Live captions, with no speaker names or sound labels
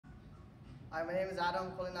Hi, my name is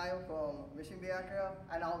Adam Colinayo from Viejo Acura,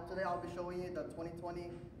 and today I'll be showing you the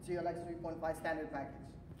 2020 TLX 3.5 standard package.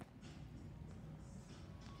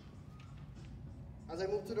 As I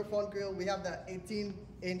move to the front grille, we have the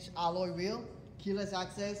 18-inch alloy wheel, keyless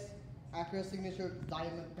access, Acura signature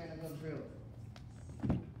diamond pentagon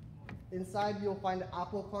grille. Inside you'll find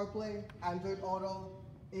Apple CarPlay, Android Auto,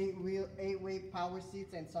 8-way power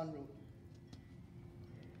seats, and sunroof.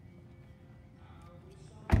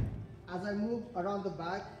 As I move around the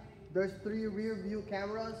back, there's 3 rear view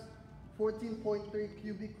cameras, 14.3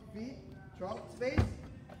 cubic feet trunk space,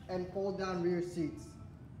 and fold down rear seats.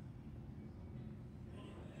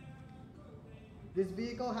 This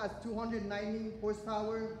vehicle has 290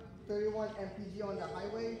 horsepower, 31 mpg on the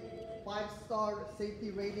highway, 5-star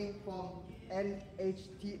safety rating from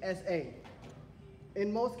NHTSA.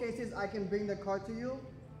 In most cases, I can bring the car to you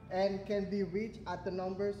and can be reached at the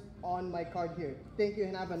numbers on my card here. Thank you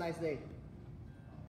and have a nice day.